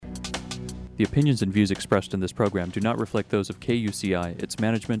The opinions and views expressed in this program do not reflect those of KUCI, its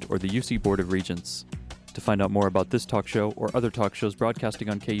management, or the UC Board of Regents. To find out more about this talk show or other talk shows broadcasting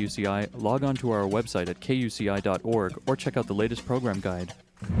on KUCI, log on to our website at kuci.org or check out the latest program guide.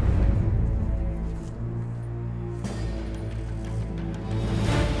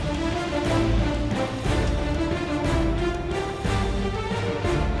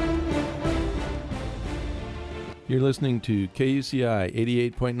 You're listening to KUCI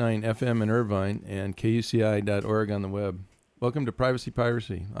 88.9 FM in Irvine and KUCI.org on the web. Welcome to Privacy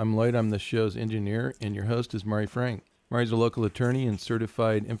Piracy. I'm Lloyd, I'm the show's engineer, and your host is Mari Frank. Mari's a local attorney and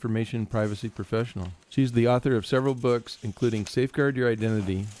certified information privacy professional. She's the author of several books, including Safeguard Your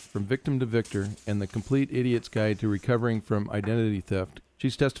Identity, From Victim to Victor, and The Complete Idiot's Guide to Recovering from Identity Theft.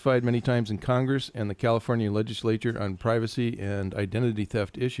 She's testified many times in Congress and the California Legislature on privacy and identity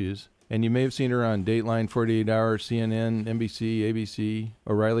theft issues. And you may have seen her on Dateline, 48 Hour, CNN, NBC, ABC,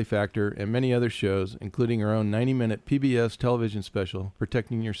 O'Reilly Factor, and many other shows, including her own 90-minute PBS television special,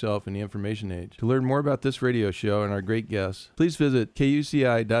 Protecting Yourself in the Information Age. To learn more about this radio show and our great guests, please visit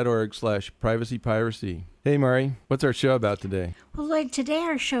kuci.org/privacypiracy. Hey, Mari, what's our show about today? Well, Lloyd, today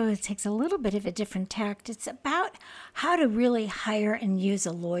our show takes a little bit of a different tact. It's about how to really hire and use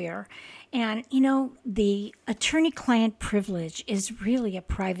a lawyer. And, you know, the attorney-client privilege is really a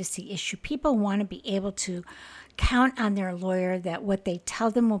privacy issue. People want to be able to count on their lawyer that what they tell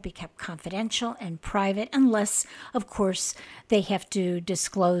them will be kept confidential and private, unless, of course, they have to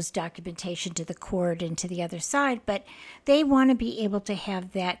disclose documentation to the court and to the other side. But they want to be able to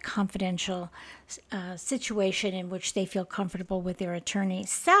have that confidential situation in which they feel comfortable with their attorney.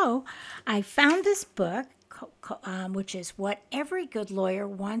 So I found this book, which is What Every Good Lawyer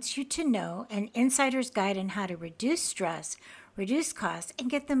Wants You to Know, an insider's guide on how to reduce stress, reduce costs, and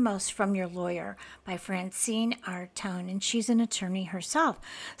get the most from your lawyer, by Francine R. Tone, and she's an attorney herself.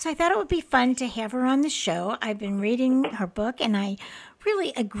 So I thought it would be fun to have her on the show. I've been reading her book, and I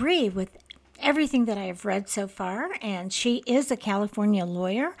really agree with everything that I have read so far, and she is a California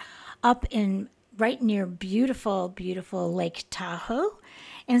lawyer up in right near beautiful, beautiful Lake Tahoe.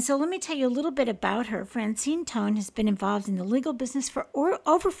 And so let me tell you a little bit about her. Francine Tone has been involved in the legal business for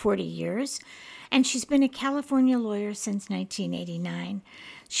over 40 years, and she's been a California lawyer since 1989.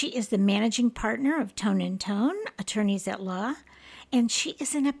 She is the managing partner of Tone & Tone, Attorneys at Law, and she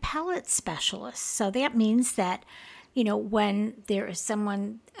is an appellate specialist. So that means that, you know, when there is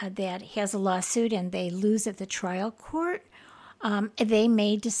someone that has a lawsuit and they lose at the trial court, they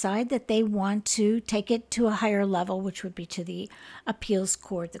may decide that they want to take it to a higher level, which would be to the appeals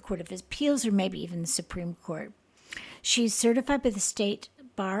court, the Court of Appeals, or maybe even the Supreme Court. She's certified by the State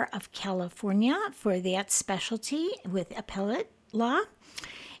Bar of California for that specialty with appellate law,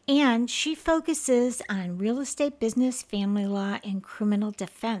 and she focuses on real estate, business, family law, and criminal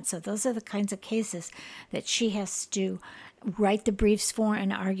defense. So those are the kinds of cases that she has to write the briefs for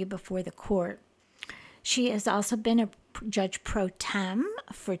and argue before the court. She has also been a judge pro tem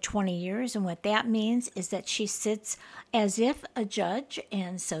for 20 years, and what that means is that she sits as if a judge,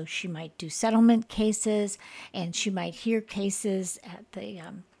 and so she might do settlement cases, and she might hear cases at the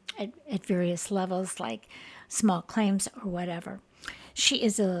at various levels, like small claims or whatever. She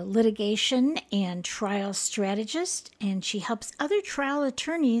is a litigation and trial strategist, and she helps other trial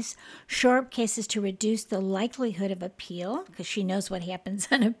attorneys shore up cases to reduce the likelihood of appeal, because she knows what happens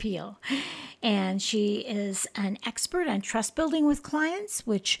on appeal. And she is an expert on trust building with clients,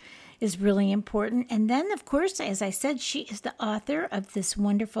 which is really important. And then, of course, as I said, she is the author of this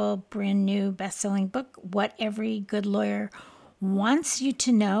wonderful brand new best-selling book, What Every Good Lawyer Wants You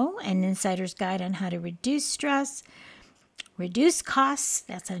to Know, an insider's guide on how to reduce stress, reduce costs,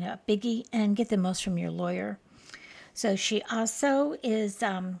 that's a biggie, and get the most from your lawyer. So she also is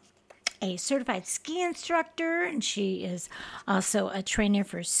a certified ski instructor, and she is also a trainer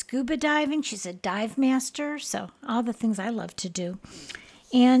for scuba diving. She's a dive master, so all the things I love to do.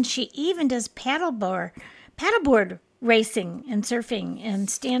 And she even does paddleboard racing and surfing and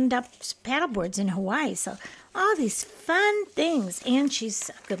stand-up paddleboards in Hawaii. So all these fun things, and she's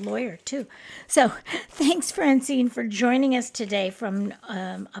a good lawyer too. So thanks, Francine, for joining us today from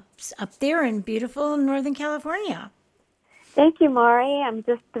up there in beautiful Northern California. Thank you, Mari. I'm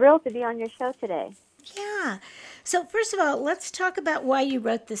just thrilled to be on your show today. Yeah. So first of all, let's talk about why you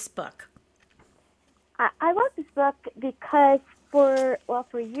wrote this book. I wrote this book because for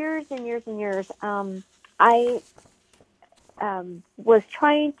years and years and years, I was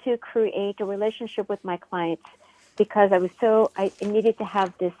trying to create a relationship with my clients because I needed to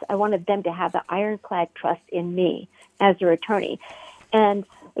have this, I wanted them to have the ironclad trust in me as their attorney. And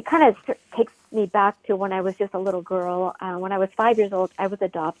it kind of takes me back to when I was just a little girl. When I was 5 years old, I was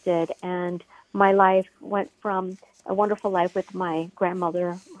adopted, and my life went from a wonderful life with my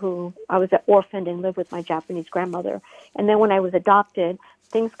grandmother, who I was orphaned and lived with my Japanese grandmother. And then when I was adopted,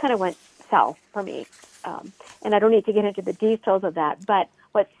 things kind of went south for me. And I don't need to get into the details of that, but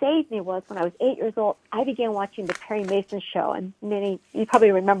what saved me was when I was 8 years old, I began watching the Perry Mason show, and you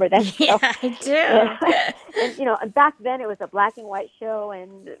probably remember that show. Yeah, I do. And back then it was a black and white show,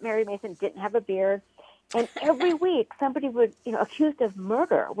 and Perry Mason didn't have a beard. And every week somebody would, accused of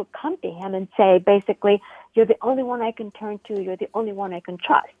murder would come to him and say, basically, you're the only one I can turn to. You're the only one I can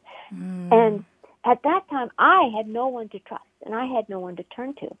trust. And at that time, I had no one to trust, and I had no one to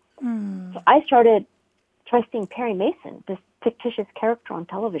turn to. So I started trusting Perry Mason, this fictitious character on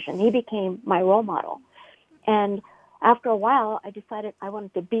television. He became my role model. And after a while, I decided I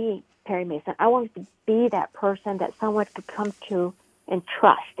wanted to be Perry Mason. I wanted to be that person that someone could come to and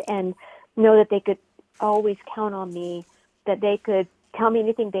trust and know that they could always count on me, that they could tell me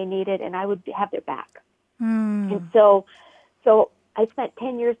anything they needed, and I would have their back. And so I spent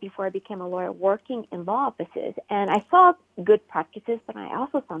 10 years before I became a lawyer working in law offices, and I saw good practices, but I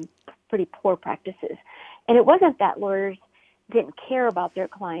also saw pretty poor practices. And it wasn't that lawyers didn't care about their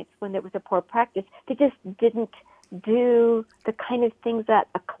clients when there was a poor practice. They just didn't do the kind of things that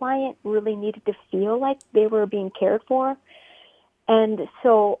a client really needed to feel like they were being cared for. And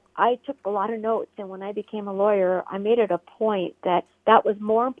so I took a lot of notes, and when I became a lawyer, I made it a point that was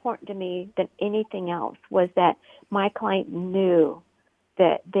more important to me than anything else, was that my client knew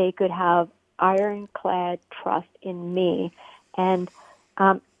that they could have ironclad trust in me. And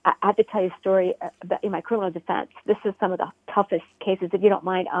I have to tell you a story about in my criminal defense. This is some of the toughest cases, if you don't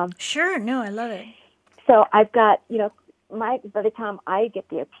mind. Sure, no, I love it. So I've got, by the time I get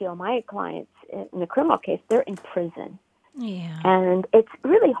the appeal, my clients in the criminal case, they're in prison. Yeah. And it's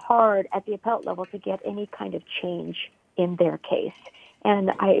really hard at the appellate level to get any kind of change in their case.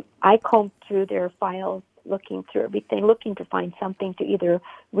 And I combed through their files, looking through everything, looking to find something to either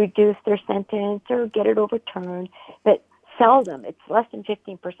reduce their sentence or get it overturned. But seldom, it's less than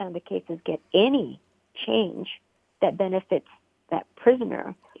 15% of the cases get any change that benefits that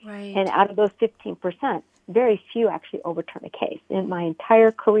prisoner. Right. And out of those 15%, very few actually overturn a case. In my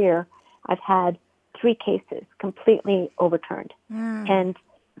entire career, I've had 3 cases completely overturned. And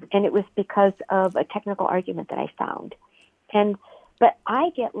it was because of a technical argument that I found. But I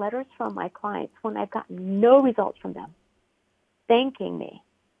get letters from my clients when I've gotten no results from them, thanking me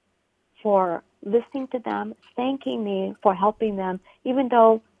for listening to them, thanking me for helping them, even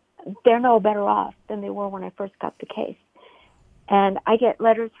though they're no better off than they were when I first got the case. And I get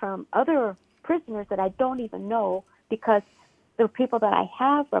letters from other prisoners that I don't even know, because the people that I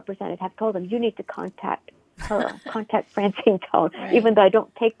have represented have told them, you need to contact her, contact Francine Tone, Right. even though I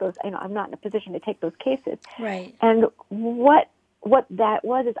don't take those, I'm not in a position to take those cases. Right. And what that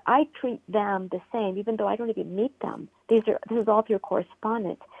was is I treat them the same, even though I don't even meet them. This is all through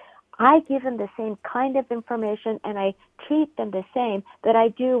correspondence. I give them the same kind of information, and I treat them the same that I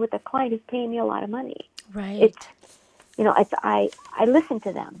do with a client who's paying me a lot of money. Right. I listen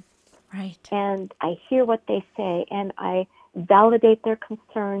to them. Right. And I hear what they say, and I validate their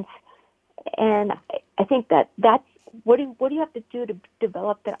concerns. And I think that's what do you have to do to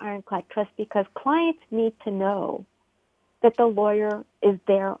develop that ironclad trust? Because clients need to know that the lawyer is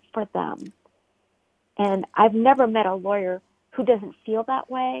there for them. And I've never met a lawyer who doesn't feel that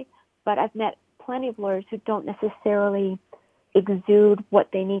way, but I've met plenty of lawyers who don't necessarily exude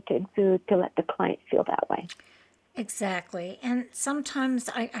what they need to exude to let the client feel that way. Exactly. And sometimes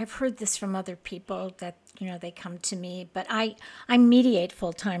I've heard this from other people that, they come to me, but I mediate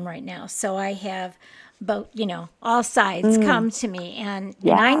full time right now. So I have both, all sides come to me, and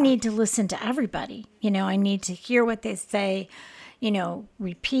I need to listen to everybody. I need to hear what they say,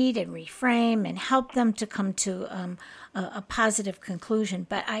 repeat and reframe and help them to come to a positive conclusion.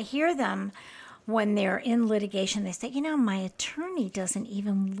 But I hear them when they're in litigation, they say, my attorney doesn't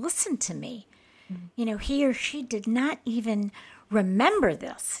even listen to me. He or she did not even remember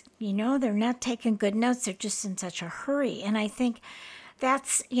this. They're not taking good notes. They're just in such a hurry. And I think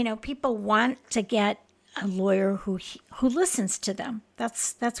that's, people want to get a lawyer who listens to them.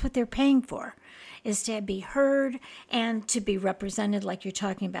 That's what they're paying for, is to be heard and to be represented, like you're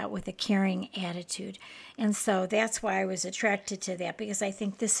talking about, with a caring attitude. And so that's why I was attracted to that, because I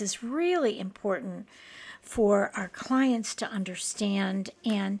think this is really important for our clients to understand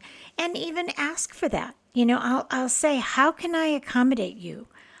and even ask for that. I'll say, how can I accommodate you?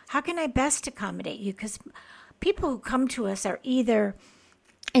 How can I best accommodate you? Because people who come to us are either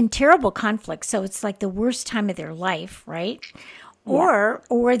in terrible conflict, so it's like the worst time of their life, right? Or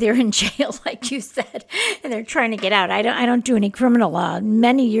they're in jail, like you said, and they're trying to get out. I don't do any criminal law.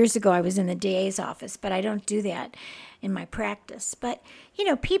 Many years ago, I was in the DA's office, but I don't do that in my practice. But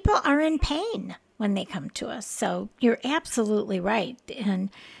people are in pain when they come to us. So you're absolutely right. And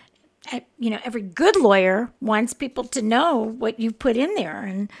every good lawyer wants people to know what you put in there,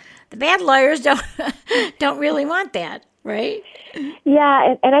 and the bad lawyers don't really want that. Right?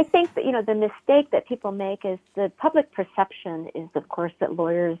 Yeah, and I think that, the mistake that people make is the public perception is, of course, that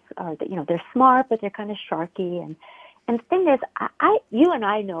lawyers are, they're smart, but they're kind of sharky. And the thing is, you and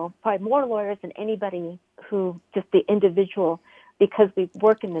I know probably more lawyers than anybody who, just the individual, because we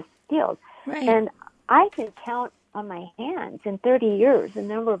work in this field. Right. And I can count on my hands in 30 years the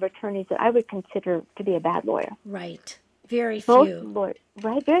number of attorneys that I would consider to be a bad lawyer. Right. Very few.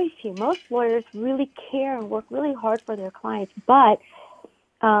 Very few. Most lawyers really care and work really hard for their clients. But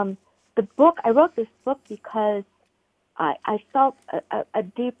I wrote this book because I felt a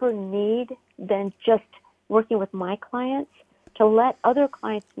deeper need than just working with my clients to let other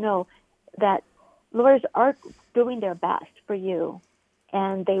clients know that lawyers are doing their best for you,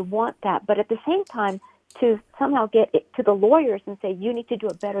 and they want that. But at the same time, to somehow get it to the lawyers and say, you need to do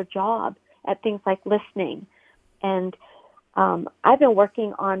a better job at things like listening. And I've been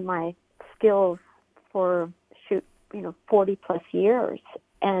working on my skills for 40 plus years,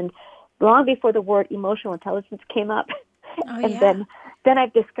 and long before the word emotional intelligence came up. Then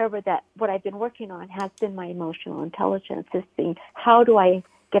I've discovered that what I've been working on has been my emotional intelligence, is being, how do I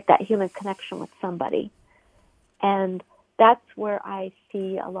get that human connection with somebody? And that's where I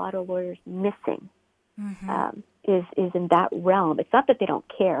see a lot of lawyers missing, is in that realm. It's not that they don't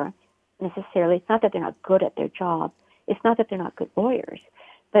care necessarily. It's not that they're not good at their job. It's not that they're not good lawyers,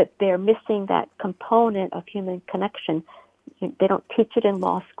 but they're missing that component of human connection. They don't teach it in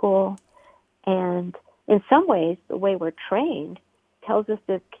law school. And in some ways, the way we're trained tells us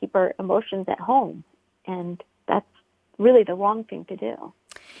to keep our emotions at home. And that's really the wrong thing to do.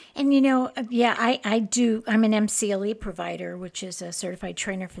 And, I do. I'm an MCLE provider, which is a certified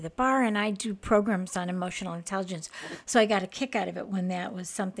trainer for the bar, and I do programs on emotional intelligence. So I got a kick out of it when that was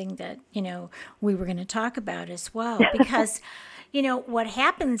something that, we were going to talk about as well. Because, what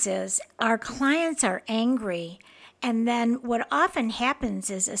happens is our clients are angry. And then what often happens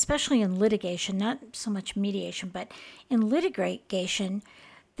is, especially in litigation, not so much mediation, but in litigation,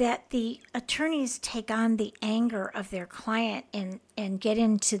 that the attorneys take on the anger of their client and get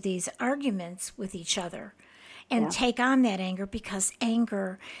into these arguments with each other and take on that anger, because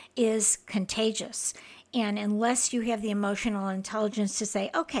anger is contagious. And unless you have the emotional intelligence to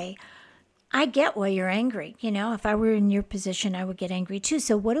say, okay, I get why you're angry. If I were in your position, I would get angry too.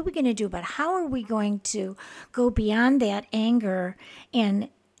 So what are we going to do about how are we going to go beyond that anger? And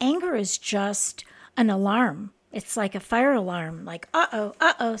anger is just an alarm. It's like a fire alarm, like,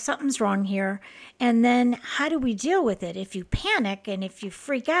 uh-oh, something's wrong here. And then how do we deal with it? If you panic and if you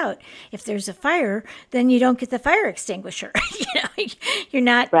freak out, if there's a fire, then you don't get the fire extinguisher. You're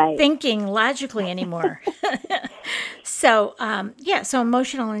not thinking logically anymore. So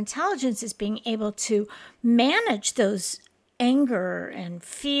emotional intelligence is being able to manage those anger and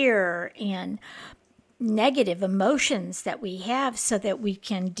fear and negative emotions that we have so that we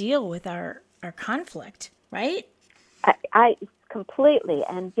can deal with our conflict. Right? I completely,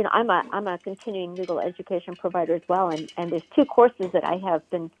 and I'm a continuing legal education provider as well, and there's two courses that I have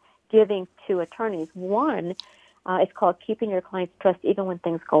been giving to attorneys. One is called Keeping Your Client's Trust Even When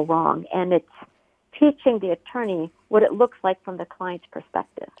Things Go Wrong, and it's teaching the attorney what it looks like from the client's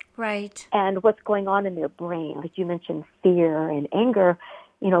perspective, right? And what's going on in their brain. Like you mentioned, fear and anger.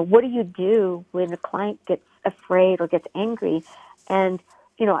 What do you do when a client gets afraid or gets angry? And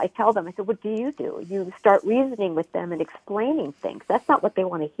I tell them, I said, what do? You start reasoning with them and explaining things. That's not what they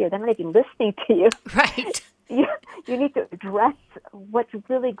want to hear. They're not even listening to you. Right. You need to address what's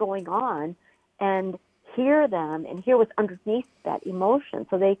really going on and hear them and hear what's underneath that emotion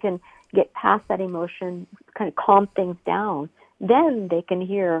so they can get past that emotion, kind of calm things down. Then they can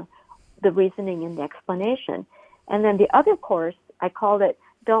hear the reasoning and the explanation. And then the other course, I called it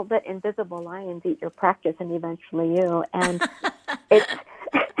Don't Let Invisible Lions Eat Your Practice and Eventually You. And it's...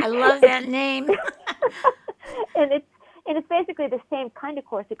 I love that name. and it's basically the same kind of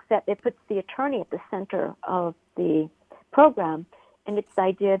course, except it puts the attorney at the center of the program. And it's the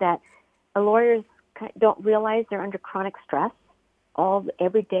idea that lawyers don't realize they're under chronic stress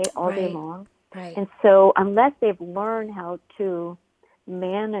every day, all day long. Right. And so unless they've learned how to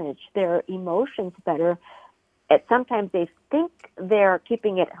manage their emotions better, sometimes they think they're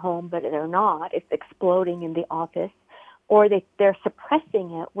keeping it at home, but they're not. It's exploding in the office. Or they're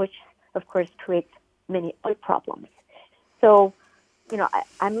suppressing it, which, of course, creates many other problems. So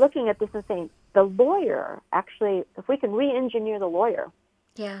I'm looking at this and saying, the lawyer, actually, if we can re-engineer the lawyer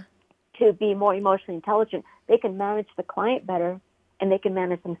to be more emotionally intelligent, they can manage the client better and they can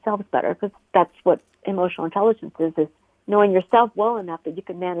manage themselves better, because that's what emotional intelligence is knowing yourself well enough that you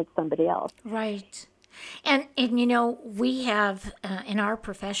can manage somebody else. Right. And we have, in our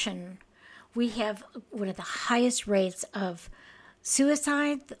profession, we have one of the highest rates of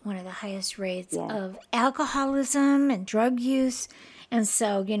suicide, one of the highest rates of alcoholism and drug use. And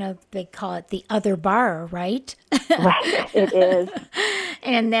so, they call it the other bar, right? Right, it is.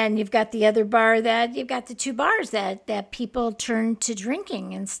 And then you've got the other bar that you've got the two bars that people turn to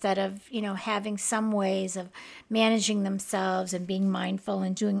drinking instead of, having some ways of managing themselves and being mindful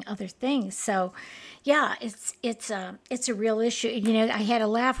and doing other things. So, yeah, it's a real issue. I had a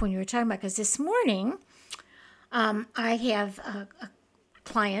laugh when you were talking about, because this morning I have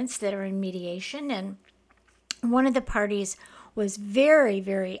clients that are in mediation, and one of the parties was very,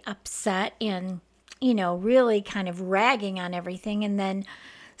 very upset and, really kind of ragging on everything, and then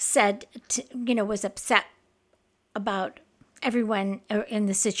said, was upset about everyone in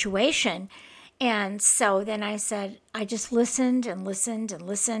the situation. And so then I said, I just listened and listened and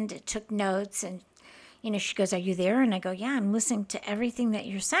listened, and took notes. And, she goes, are you there? And I go, yeah, I'm listening to everything that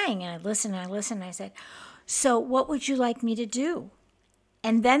you're saying. And I listened and I listened. And I said, so what would you like me to do?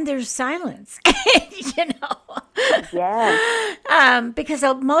 And then there's silence, Yeah. Because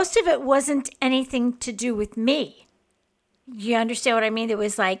most of it wasn't anything to do with me. You understand what I mean? It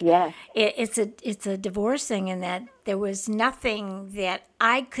was like, it's a divorce thing, and that there was nothing that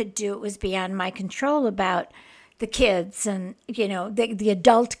I could do. It was beyond my control about the kids and, the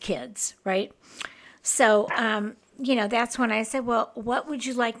adult kids, right? So, that's when I said, well, what would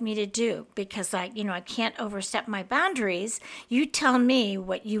you like me to do? Because I can't overstep my boundaries. You tell me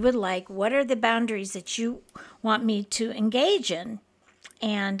what you would like. What are the boundaries that you want me to engage in?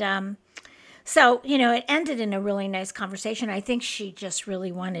 And so, it ended in a really nice conversation. I think she just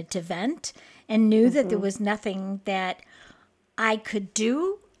really wanted to vent and knew that there was nothing that I could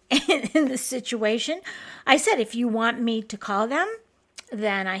do in the situation. I said, if you want me to call them,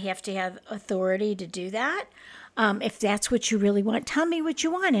 then I have to have authority to do that. If that's what you really want, tell me what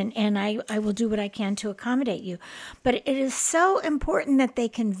you want, and I will do what I can to accommodate you. But it is so important that they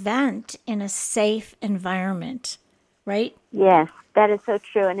can vent in a safe environment, right? Yes, that is so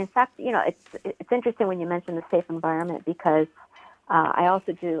true. And in fact, it's interesting when you mention the safe environment, because I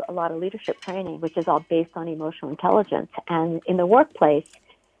also do a lot of leadership training, which is all based on emotional intelligence. And in the workplace,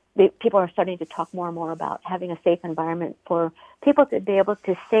 people are starting to talk more and more about having a safe environment for people to be able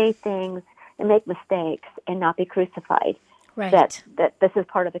to say things and make mistakes and not be crucified. Right. That this is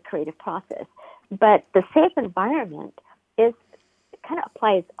part of the creative process. But the safe environment kind of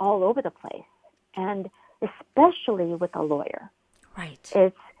applies all over the place, and especially with a lawyer. Right.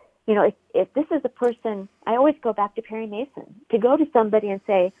 It's, if this is a person, I always go back to Perry Mason, to go to somebody and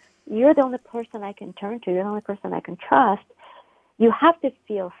say, you're the only person I can turn to, you're the only person I can trust. You have to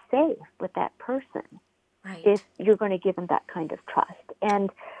feel safe with that person, right, if you're going to give them that kind of trust. And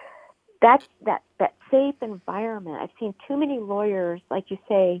that's that safe environment. I've seen too many lawyers, like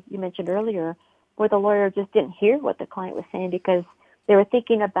you mentioned earlier, where the lawyer just didn't hear what the client was saying because they were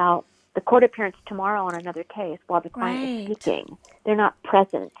thinking about the court appearance tomorrow on another case while the client is speaking. They're not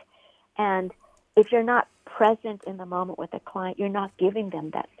present. And if you're not present in the moment with the client, you're not giving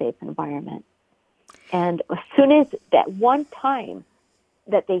them that safe environment. And as soon as that one time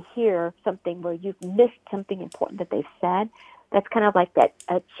that they hear something where you've missed something important that they've said, that's kind of like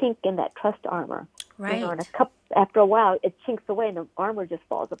a chink in that trust armor. Right. And after a while, it chinks away and the armor just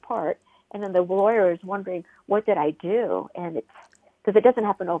falls apart. And then the lawyer is wondering, what did I do? And it's because it doesn't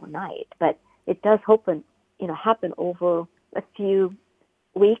happen overnight, but it does happen over a few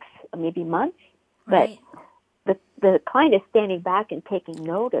weeks, maybe months. Right. But the client is standing back and taking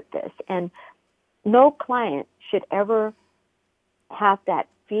note of this. And no client should ever have that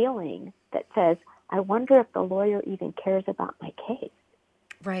feeling that says, I wonder if the lawyer even cares about my case.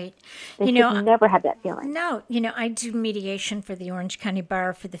 Right. They should never have that feeling. No, I do mediation for the Orange County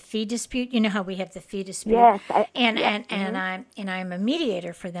Bar for the fee dispute. You know how we have the fee dispute? Yes. I'm a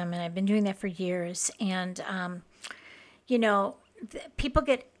mediator for them, and I've been doing that for years. And, people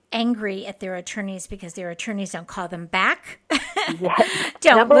get angry at their attorneys because their attorneys don't call them back. Yes.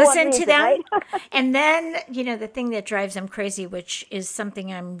 Don't listen reason, to them. Right? And then, the thing that drives them crazy, which is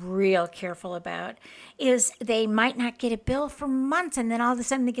something I'm real careful about, is they might not get a bill for months, and then all of a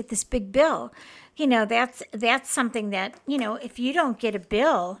sudden they get this big bill. That's something that, if you don't get a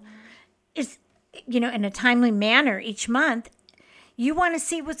bill, is, in a timely manner each month, you want to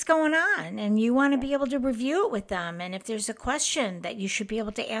see what's going on, and you want to be able to review it with them. And if there's a question, that you should be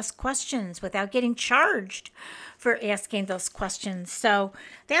able to ask questions without getting charged for asking those questions. So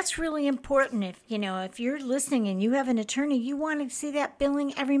that's really important. If you're listening and you have an attorney, you want to see that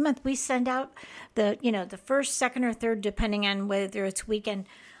billing every month. We send out the first, second, or third, depending on whether it's weekend,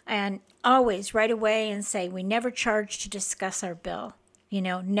 and always right away and say, we never charge to discuss our bill.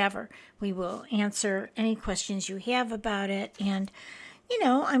 Never. We will answer any questions you have about it. And,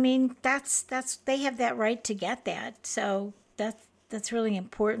 that's they have that right to get that. So that's really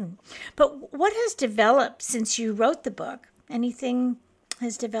important. But what has developed since you wrote the book? Anything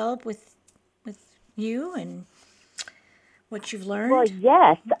has developed with you and what you've learned? Well,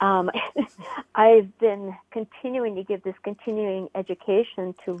 yes. I've been continuing to give this continuing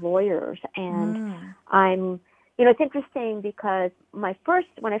education to lawyers, and it's interesting because when I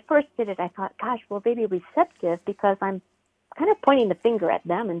first did it, I thought, gosh, will they be receptive? Because I'm kind of pointing the finger at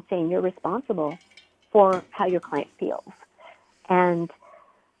them and saying, you're responsible for how your client feels. And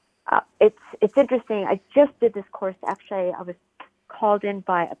it's interesting. I just did this course. Actually, I was called in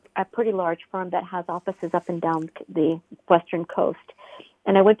by a pretty large firm that has offices up and down the Western Coast.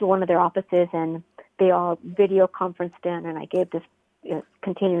 And I went to one of their offices, and they all video conferenced in, and I gave this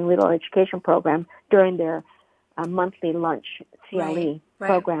continuing legal education program during their monthly lunch CLE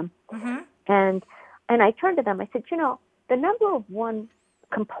program. Mm-hmm. And I turned to them. I said, the number one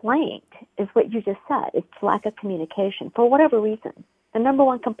complaint is what you just said. It's lack of communication for whatever reason. The number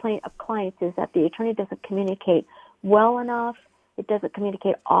one complaint of clients is that the attorney doesn't communicate well enough. It doesn't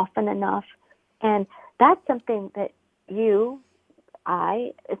communicate often enough. And that's something that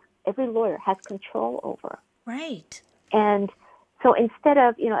every lawyer has control over. Right. And so instead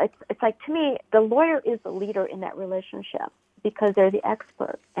of, it's like, to me, the lawyer is the leader in that relationship because they're the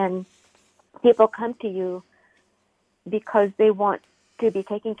expert. And people come to you because they want to be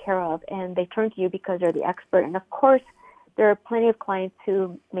taken care of, and they turn to you because they're the expert. And of course, there are plenty of clients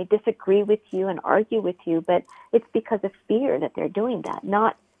who may disagree with you and argue with you, but it's because of fear that they're doing that,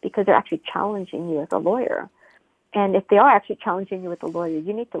 not because they're actually challenging you as a lawyer. And if they are actually challenging you as a lawyer,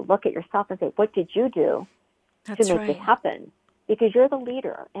 you need to look at yourself and say, what did you do to make this happen? Because you're the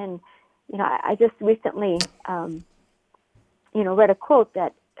leader. And, I just recently, read a quote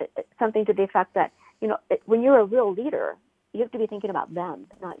that something to the effect that, when you're a real leader, you have to be thinking about them,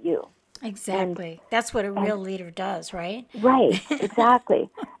 not you. Exactly. That's what a real leader does, right? Right, exactly.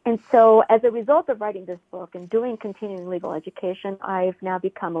 And so as a result of writing this book and doing continuing legal education, I've now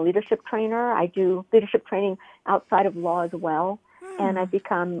become a leadership trainer. I do leadership training outside of law as well. And I've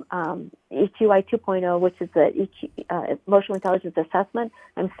become EQI 2.0, which is the Emotional Intelligence Assessment.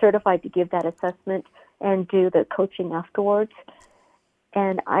 I'm certified to give that assessment and do the coaching afterwards.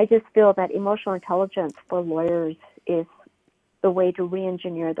 And I just feel that emotional intelligence for lawyers is the way to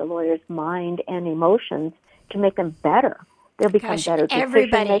re-engineer the lawyer's mind and emotions to make them better. They'll become better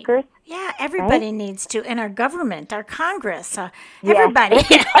decision makers. Yeah, everybody needs to. In our government, our Congress, everybody.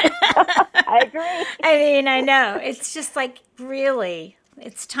 I agree. I know. It's just like, really,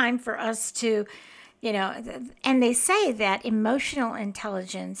 it's time for us to, and they say that emotional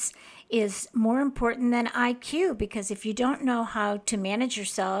intelligence is more important than IQ, because if you don't know how to manage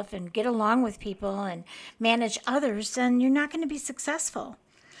yourself and get along with people and manage others, then you're not going to be successful.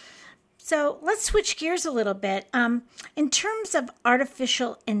 So let's switch gears a little bit. In terms of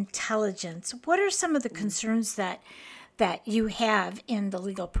artificial intelligence, what are some of the concerns that you have in the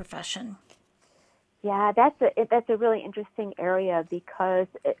legal profession? Yeah, that's a really interesting area, because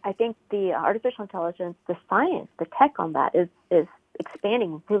I think the artificial intelligence, the science, the tech on that is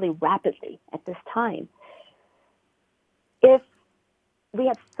expanding really rapidly at this time. If we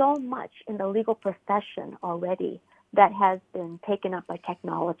have so much in the legal profession already that has been taken up by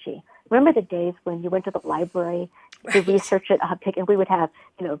technology. Remember the days when you went to the library to research it, and we would have,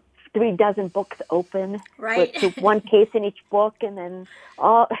 36 books open with one case in each book, and then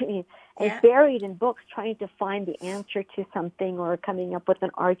buried in books trying to find the answer to something or coming up with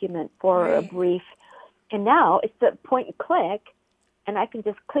an argument for a brief. And now it's the point and click, and I can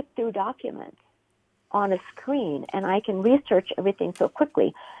just click through documents on a screen, and I can research everything so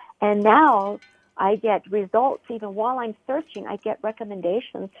quickly. And now I get results even while I'm searching. I get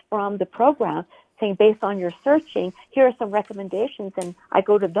recommendations from the program saying, based on your searching, here are some recommendations, and I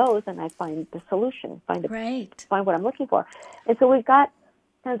go to those and I find the solution, find what I'm looking for. And so we've got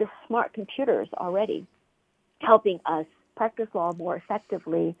kind of the smart computers already helping us practice law more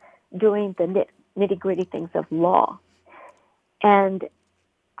effectively, doing the nitty-gritty things of law. And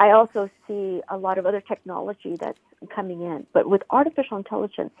I also see a lot of other technology that's coming in. But with artificial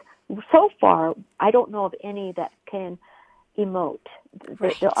intelligence, so far, I don't know of any that can emote.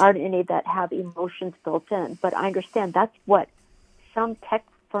 Right. There aren't any that have emotions built in. But I understand that's what some tech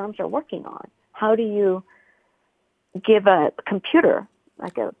firms are working on. How do you give a computer,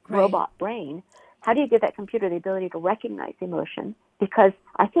 like a robot brain, how do you give that computer the ability to recognize emotion? Because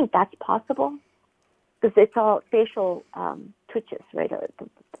I think that's possible. Because it's all facial twitches, right?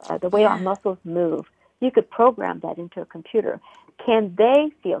 The way our muscles move. You could program that into a computer. Can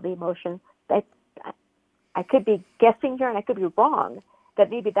they feel the emotion? I could be guessing here, and I could be wrong, that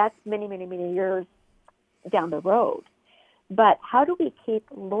maybe that's many, many, many years down the road. But how do we keep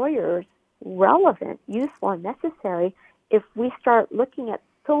lawyers relevant, useful, and necessary if we start looking at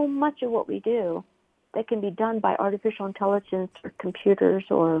so much of what we do that can be done by artificial intelligence or computers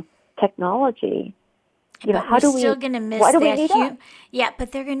or technology? You know, but how do still we? going to miss Why do we that. need that? Yeah,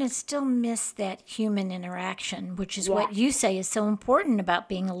 but they're going to still miss that human interaction, which is what you say is so important about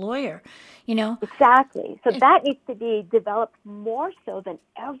being a lawyer. You know, Exactly. So that needs to be developed more so than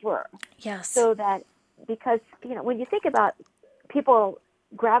ever. yes. So that, because, you know, when you think about people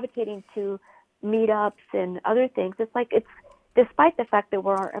gravitating to meetups and other things, it's like it's, despite the fact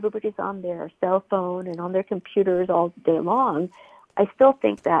that everybody's on their cell phone and on their computers all day long, I still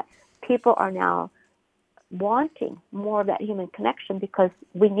think that people are now wanting more of that human connection because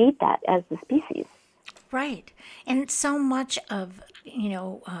we need that as a species. Right. And so much of,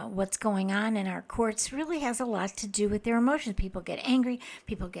 what's going on in our courts really has a lot to do with their emotions. People get angry,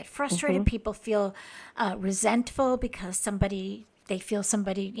 people get frustrated, people feel resentful because they feel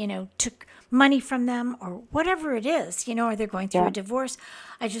somebody, took money from them or whatever it is, or they're going through a divorce.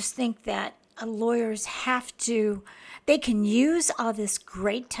 I just think that lawyers they can use all this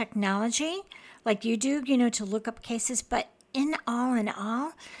great technology like you do, to look up cases, but in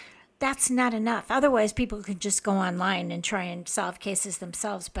all, that's not enough. Otherwise, people could just go online and try and solve cases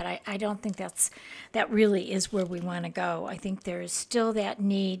themselves. But I don't think that really is where we want to go. I think there is still that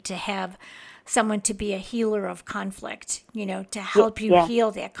need to have someone to be a healer of conflict, to help you heal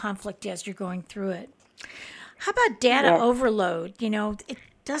that conflict as you're going through it. How about data overload?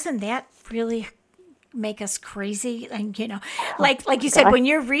 Doesn't that really make us crazy? And, like you said, when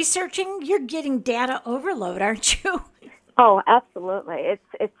you're researching, you're getting data overload, aren't you? Oh, absolutely.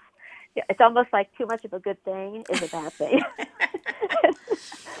 It's almost like too much of a good thing is a bad thing.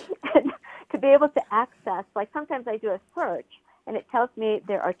 And to be able to access, like sometimes I do a search and it tells me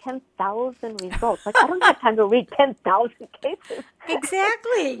there are 10,000 results. Like I don't have time to read 10,000 cases.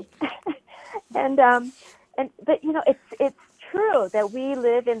 Exactly. But it's true that we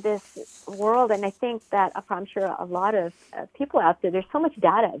live in this world, and I think that I'm sure a lot of people out there, there's so much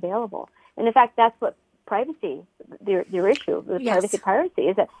data available. And in fact, that's what privacy, their issue with privacy piracy,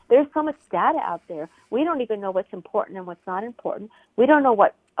 is that there's so much data out there. We don't even know what's important and what's not important. We don't know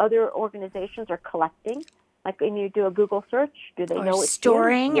what other organizations are collecting. Like when you do a Google search, do they know what's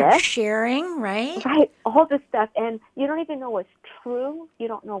storing or sharing, right? Right, all this stuff. And you don't even know what's true. You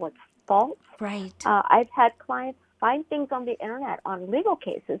don't know what's false. Right. I've had clients find things on the internet on legal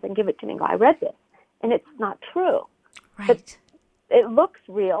cases and give it to me and go, I read this, and it's not true. Right. But it looks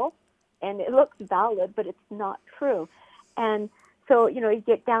real and it looks valid, but it's not true. And so, you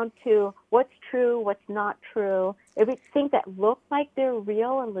get down to what's true, what's not true. Everything that look like they're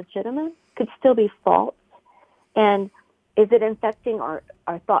real and legitimate could still be false. And is it infecting our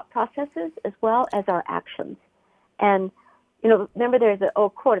thought processes as well as our actions? And, remember there's an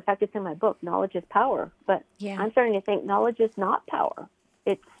old quote, in fact, it's in my book, knowledge is power. But I'm starting to think knowledge is not power.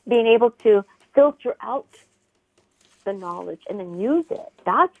 It's being able to filter out the knowledge and then use it.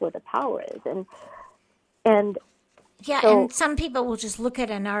 That's where the power is. And some people will just look at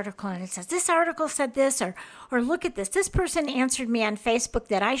an article and it says, this article said this, or look at this. This person answered me on Facebook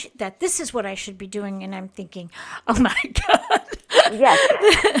that this is what I should be doing. And I'm thinking, oh my God. Yes.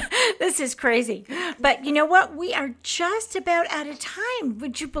 This is crazy. But you know what? We are just about out of time.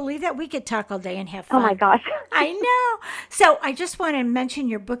 Would you believe that? We could talk all day and have fun. Oh my gosh. I know. So I just want to mention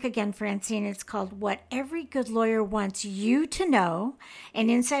your book again, Francine. It's called What Every Good Lawyer Wants You to Know, an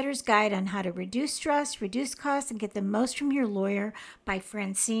Insider's Guide on How to Reduce Stress, Reduce Costs, and Get the Most from Your Lawyer by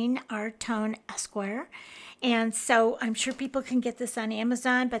Francine R. Tone, Esquire. And so I'm sure people can get this on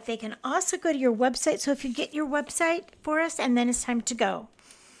Amazon, but they can also go to your website. So if you get your website for us, and then it's time to go.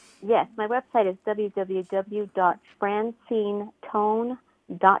 Yes, my website is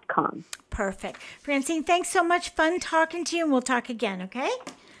www.francineTone.com. Perfect. Francine, thanks so much. Fun talking to you, and we'll talk again, okay?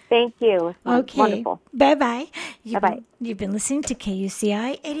 Thank you. Okay. Wonderful. Bye-bye. Bye-bye. You've been listening to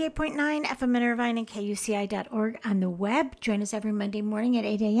KUCI 88.9 FM in Irvine and KUCI.org on the web. Join us every Monday morning at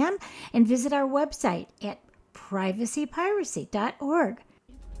 8 a.m. and visit our website at privacypiracy.org.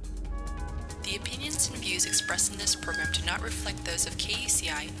 The opinions opinions and views expressed in this program do not reflect those of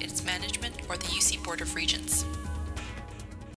KUCI, its management, or the UC Board of Regents.